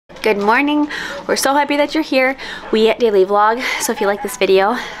Good morning. We're so happy that you're here. We daily vlog, so if you like this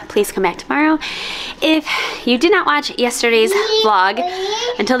video, please come back tomorrow. If you did not watch yesterday's vlog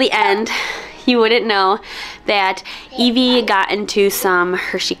until the end, you wouldn't know that Evie got into some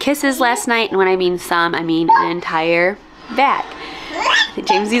Hershey Kisses last night, and when I mean some, I mean an entire bag.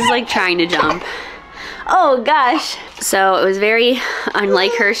 Jamesy's like trying to jump. Oh gosh. So it was very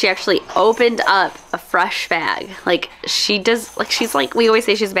unlike her. She actually opened up a fresh bag. Like she does, like she's like, we always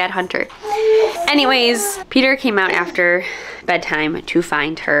say she's a bad hunter. Anyways, Peter came out after bedtime to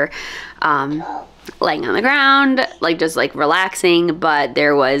find her laying on the ground, like just like relaxing, but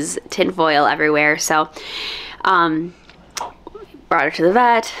there was tinfoil everywhere. So brought her to the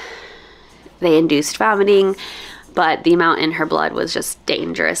vet. They induced vomiting, but the amount in her blood was just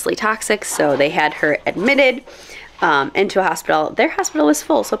dangerously toxic, so they had her admitted into a hospital. Their hospital was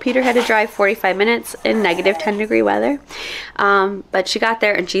full, so Peter had to drive 45 minutes in negative 10-degree weather. But she got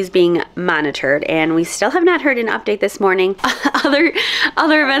there and she's being monitored, and we still have not heard an update this morning. Other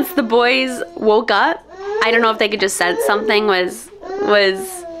events, the boys woke up. I don't know if they could just sense something was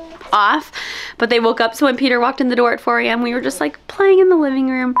off, but they woke up, so when Peter walked in the door at 4 a.m., we were just like playing in the living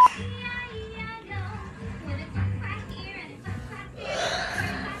room.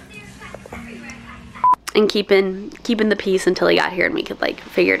 And keeping the peace until he got here and we could like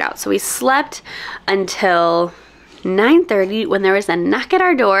figure it out. So we slept until 9:30 when there was a knock at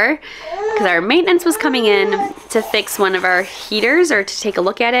our door because our maintenance was coming in to fix one of our heaters or to take a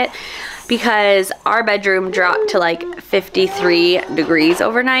look at it, because our bedroom dropped to like 53 degrees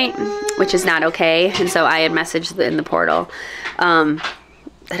overnight, which is not okay. And so I had messaged in the portal that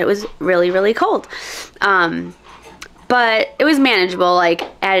it was really, really cold. But it was manageable, like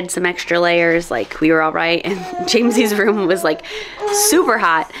added some extra layers, like we were all right. And Jamesy's room was like super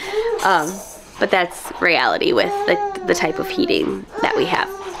hot. But that's reality with the type of heating that we have.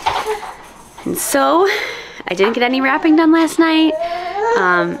 And so I didn't get any wrapping done last night.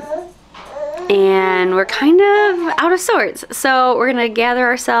 And we're kind of out of sorts. So we're gonna gather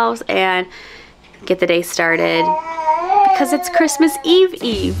ourselves and get the day started because it's Christmas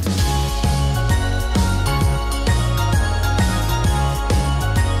Eve.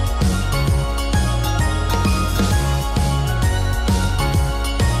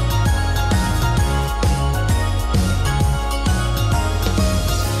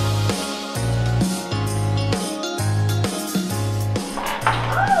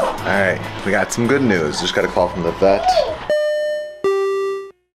 Alright, we got some good news. Just got a call from the vet.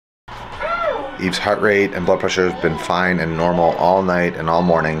 Eve's heart rate and blood pressure has been fine and normal all night and all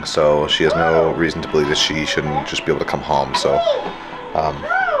morning, so she has no reason to believe that she shouldn't just be able to come home. So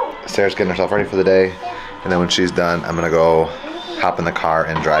Sarah's getting herself ready for the day, and then when she's done, I'm gonna go hop in the car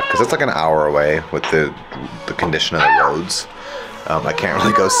and drive, because it's like an hour away with the condition of the roads. I can't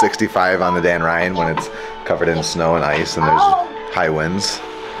really go 65 on the Dan Ryan when it's covered in snow and ice and there's high winds.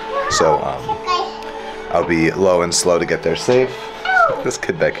 So I'll be low and slow to get there safe. This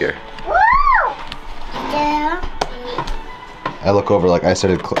kid back here. I look over, like I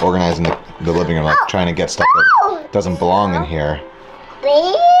started organizing the living room, like trying to get stuff that doesn't belong in here.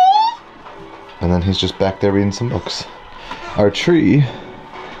 And then he's just back there reading some books. Our tree,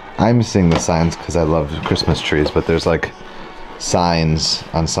 I'm seeing the signs because I love Christmas trees, but there's like signs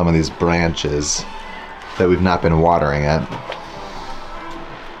on some of these branches that we've not been watering it.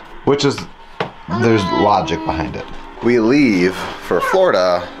 Which is, there's logic behind it. We leave for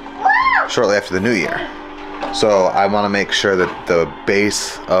Florida shortly after the new year. So I want to make sure that the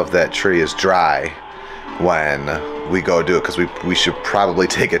base of that tree is dry when we go do it, because we should probably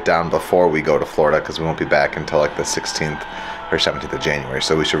take it down before we go to Florida, because we won't be back until like the 16th or 17th of January.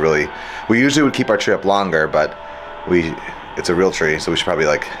 So we should really, we usually would keep our tree up longer, but it's a real tree, so we should probably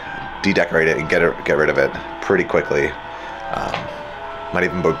like de-decorate it and get rid of it pretty quickly. Might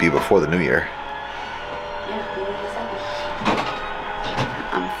even be before the new year.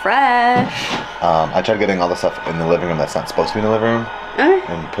 I'm fresh. I tried getting all the stuff in the living room that's not supposed to be in the living room,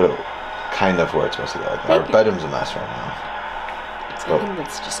 and put it kind of where it's supposed to go. Like our bedroom's a mess right now. I think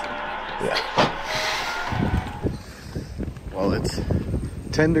that's just gonna be a mess. Yeah. Well, it's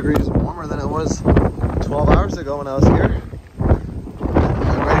 10 degrees warmer than it was 12 hours ago when I was here.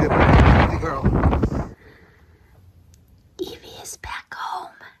 I'm ready to put the girl. Evie is back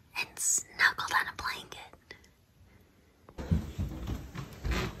home and snuggled on a blanket.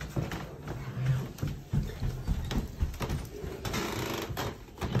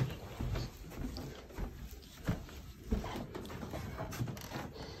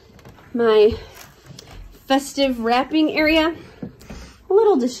 My festive wrapping area, a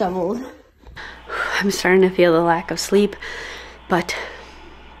little disheveled. I'm starting to feel the lack of sleep, but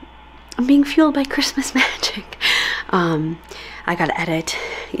I'm being fueled by Christmas magic. I got to edit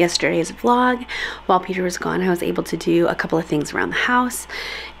yesterday's vlog. While Peter was gone, I was able to do a couple of things around the house.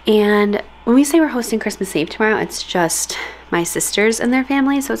 And when we say we're hosting Christmas Eve tomorrow, it's just my sisters and their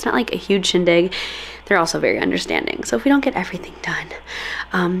family, so it's not like a huge shindig. They're also very understanding, so if we don't get everything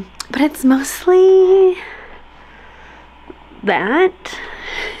done. But it's mostly that.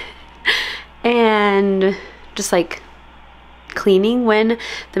 And just like cleaning. When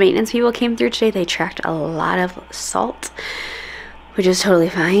the maintenance people came through today, they tracked a lot of salt, which is totally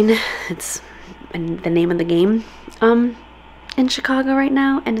fine. It's the name of the game in Chicago right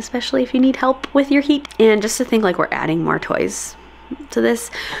now, and especially if you need help with your heat. And just to think like we're adding more toys to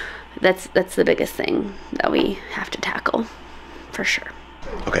this, that's the biggest thing that we have to tackle for sure.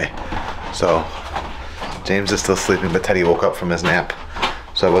 Okay, so James is still sleeping, but Teddy woke up from his nap,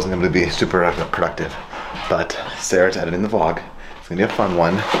 so I wasn't able to be super productive. But Sarah's editing the vlog. It's gonna be a fun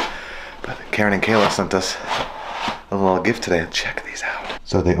one. But Karen and Kayla sent us a little gift today. Check these out.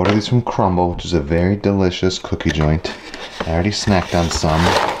 So they ordered these from Crumbl, which is a very delicious cookie joint. I already snacked on some.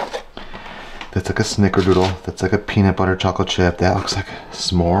 That's like a snickerdoodle. That's like a peanut butter chocolate chip. That looks like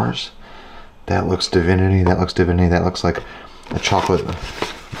s'mores. That looks divinity. That looks divinity. That looks like a chocolate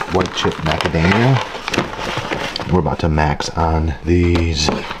white chip macadamia. We're about to max on these.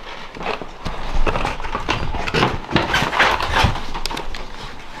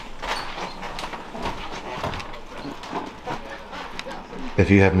 If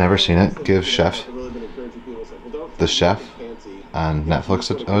you have never seen it, give The Chef on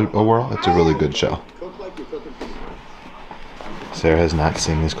Netflix a whirl. It's a really good show. Sarah has not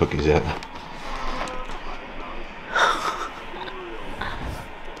seen these cookies yet.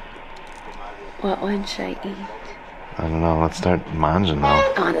 What one should I eat? I don't know. Let's start manging now.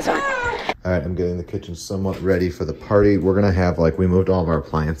 Go on, this one. Alright, I'm getting the kitchen somewhat ready for the party. We're gonna have, like, we moved all of our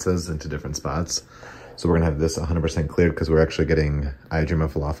appliances into different spots. So we're gonna have this 100% cleared because we're actually getting I Dream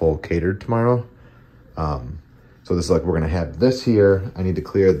of Falafel catered tomorrow. So this is like, we're gonna have this here. I need to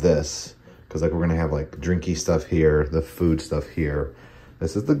clear this because like we're gonna have like drinky stuff here, the food stuff here.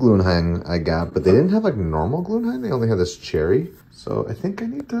 This is the Glühwein I got, but they didn't have like normal Glühwein. They only have this cherry. So I think I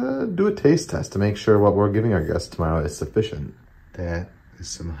need to do a taste test to make sure what we're giving our guests tomorrow is sufficient. That is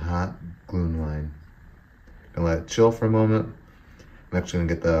some hot Glühwein. Gonna let it chill for a moment. I'm actually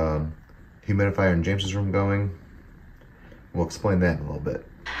gonna get the humidifier in James's room going. We'll explain that in a little bit.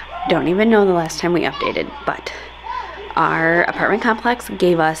 Don't even know the last time we updated, but our apartment complex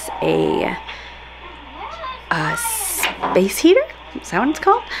gave us a space heater. Is that what it's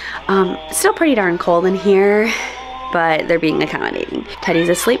called? Still pretty darn cold in here, but they're being accommodating. Teddy's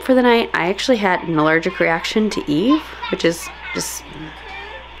asleep for the night. I actually had an allergic reaction to Eve, which is just,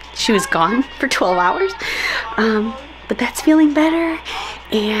 she was gone for 12 hours. But that's feeling better.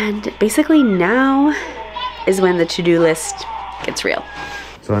 And basically now is when the to-do list gets real.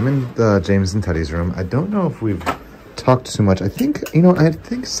 So I'm in James and Teddy's room. I don't know if we've talked too much. I think, you know, I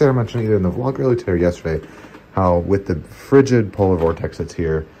think Sarah mentioned either in the vlog earlier today or yesterday, how with the frigid polar vortex that's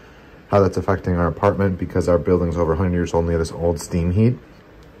here, how that's affecting our apartment because our building's over 100 years old and we have this old steam heat.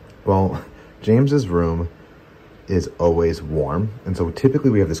 Well, James's room is always warm, and so typically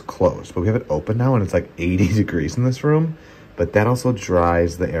we have this closed, but we have it open now and it's like 80 degrees in this room, but that also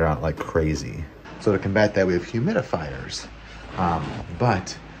dries the air out like crazy. So to combat that, we have humidifiers.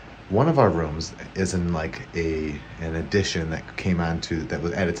 But one of our rooms is in like an addition that came onto, that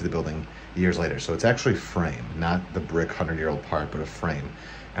was added to the building years later. So it's actually frame, not the brick 100-year-old part, but a frame.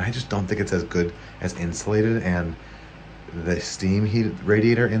 And I just don't think it's as good as insulated, and the steam heat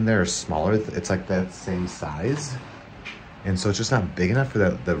radiator in there is smaller. It's like that same size. And so it's just not big enough for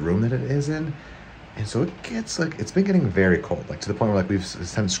the room that it is in. And so it gets like, it's been getting very cold, like to the point where like we've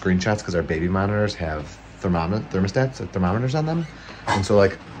sent screenshots because our baby monitors have thermostats or thermometers on them. And so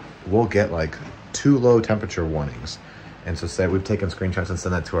like we'll get like 2 low temperature warnings. And so say we've taken screenshots and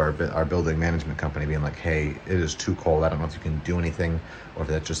sent that to our building management company being like, hey, it is too cold. I don't know if you can do anything, or if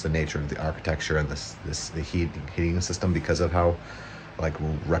that's just the nature of the architecture and the heating system because of how like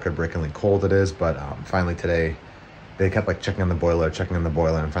record-breakingly cold it is. But finally today, they kept like checking on the boiler,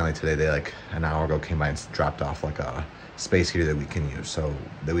 and finally today they like an hour ago came by and dropped off like a space heater that we can use, so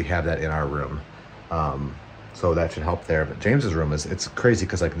that we have that in our room. So that should help there. But James's room it's crazy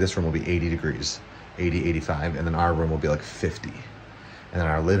because like this room will be 80 degrees, 80, 85, and then our room will be like 50. And then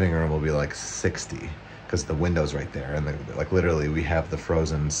our living room will be like 60 because the window's right there. And like literally we have the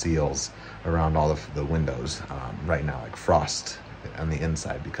frozen seals around all of the windows right now, like frost on the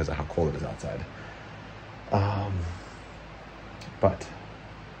inside because of how cold it is outside. But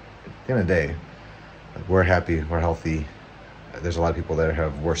at the end of the day, we're happy, we're healthy, There's a lot of people that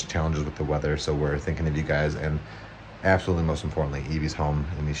have worse challenges with the weather, so we're thinking of you guys. And absolutely most importantly, Evie's home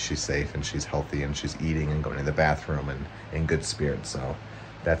and she's safe and she's healthy and she's eating and going to the bathroom and in good spirits. So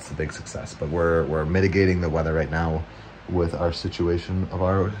that's the big success. But we're mitigating the weather right now with our situation of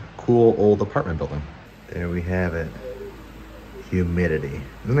our cool old apartment building. There we have it. Humidity.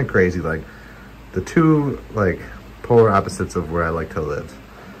 Isn't it crazy? Like the two like polar opposites of where I like to live.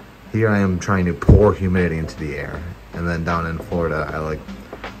 Here I am trying to pour humidity into the air, and then down in Florida I like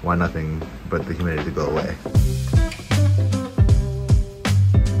want nothing but the humidity to go away.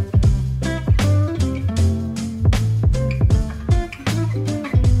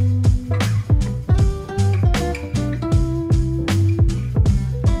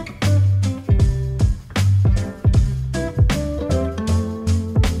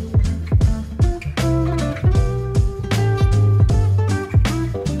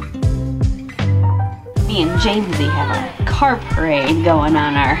 Me and Jamesy have a car parade going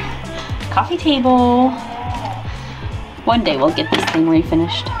on our coffee table. One day we'll get this thing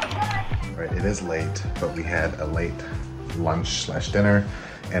refinished. Right, it is late, but we had a late lunch / dinner,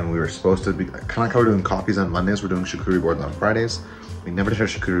 and we were supposed to be kind of like how we're doing coffees on Mondays, we're doing charcuterie boards on Fridays. We never did our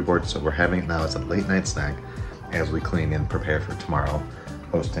charcuterie board, so we're having it now as a late night snack as we clean and prepare for tomorrow,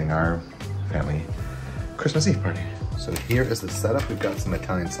 hosting our family Christmas Eve party. So here is the setup. We've got some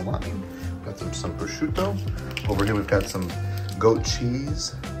Italian salami, we've got some prosciutto. Over here we've got some goat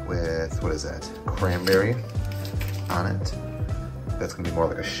cheese with, what is that, cranberry on it. That's gonna be more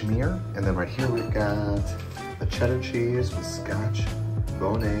like a schmear. And then right here we've got the cheddar cheese with scotch,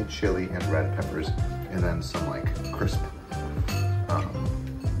 bonnet, chili, and red peppers. And then some like crisp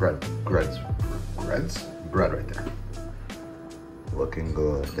bread right there. Looking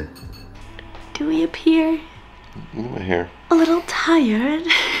good. Do we appear My hair. a little tired?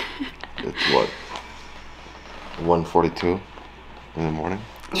 It's what? 1:42 in the morning?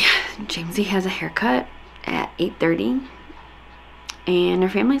 Yeah, Jamesy has a haircut at 8:30 and our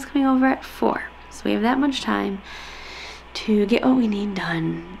family's coming over at 4. So we have that much time to get what we need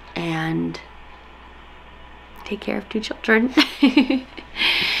done and take care of 2 children.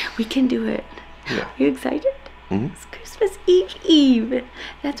 We can do it. Yeah. Are you excited? Mm-hmm. It's Christmas Eve.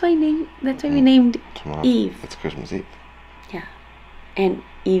 That's why we named Tomorrow, Eve. it's Christmas Eve. Yeah. And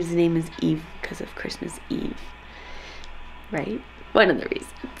Eve's name is Eve because of Christmas Eve. Right? One of the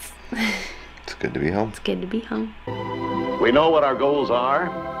reasons. It's good to be home. It's good to be home. We know what our goals are.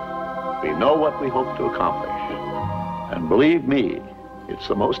 We know what we hope to accomplish. And believe me, it's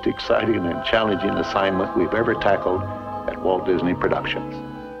the most exciting and challenging assignment we've ever tackled at Walt Disney Productions.